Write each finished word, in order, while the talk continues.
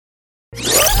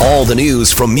All the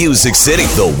news from Music City.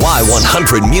 The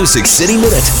Y100 Music City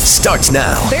Minute starts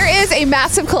now. There is a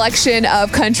massive collection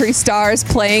of country stars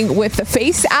playing with the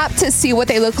FaceApp to see what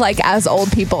they look like as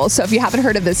old people. So if you haven't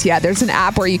heard of this yet, there's an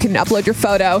app where you can upload your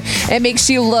photo. It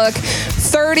makes you look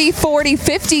 30, 40,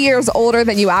 50 years older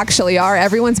than you actually are.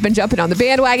 Everyone's been jumping on the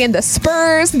bandwagon. The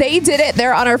Spurs, they did it.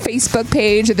 They're on our Facebook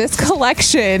page. This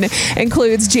collection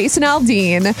includes Jason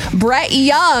Aldean, Brett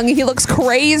Young, he looks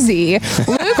crazy,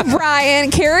 Luke Bryan,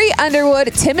 Carrie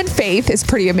Underwood, Tim and Faith is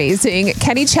pretty amazing,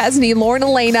 Kenny Chesney, Lauren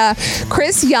Elena,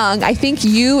 Chris Young. I think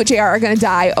you, JR, are going to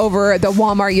die over the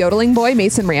Walmart yodeling boy,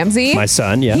 Mason Ramsey. My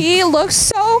son, yeah. He looks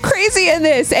so crazy in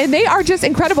this, and they are just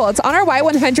incredible. It's on our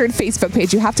Y100 Facebook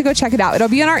page. You have to go check it out. It'll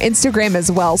be on our Instagram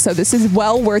as well, so this is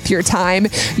well worth your time.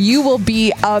 You will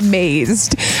be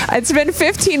amazed. It's been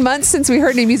 15 months since we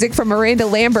heard new music from Miranda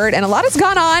Lambert, and a lot has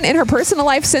gone on in her personal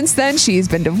life since then. She's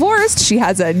been divorced. She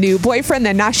has a new boyfriend,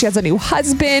 then now she has a new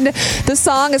husband. The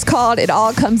song is called It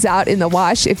All Comes Out in the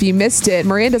Wash. If you missed it,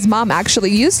 Miranda's mom actually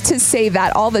used to say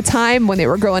that all the time when they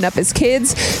were growing up as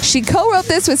kids. She co-wrote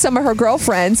this with some of her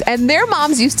girlfriends, and their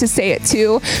moms used to say it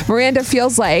too. Miranda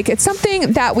feels like it's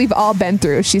something that we've all been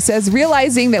through. She says,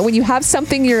 realizing that when you have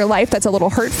something in your life that's a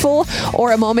little hurtful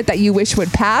or a moment that you wish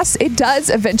would pass, it does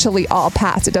eventually all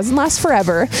pass. It doesn't last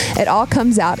forever. It all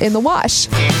comes out in the wash.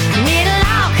 It'll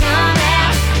all come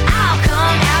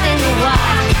out in the wash.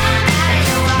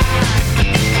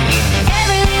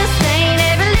 Every little stain,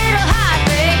 every little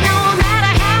heartbreak, no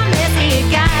matter how messy it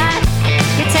got.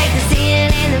 You take the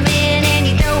sin and the men and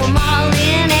you throw them all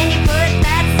in and you put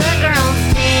that sucker on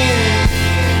spin.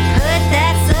 Put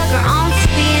that sucker on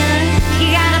spin. You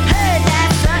gotta put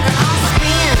that sucker on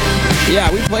spin.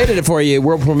 Yeah, we played it for you,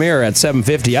 world premiere at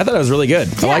 7:50. I thought it was really good.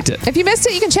 I liked it. If you missed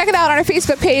it, you can check it out on our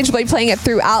Facebook page. We'll be playing it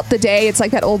throughout the day. It's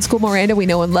like that old school Miranda we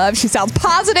know and love. She sounds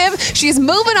positive. She's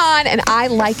moving on, and I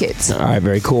like it. All right,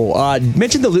 very cool.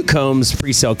 Mention the Luke Combs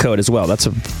pre-sale code as well. That's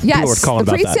people were calling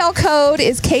the about that. pre-sale code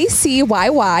is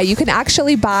KCYY. You can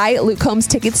actually buy Luke Combs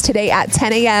tickets today at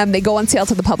 10 a.m. They go on sale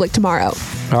to the public tomorrow.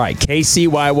 All right,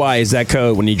 KCYY is that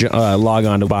code when you log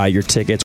on to buy your tickets.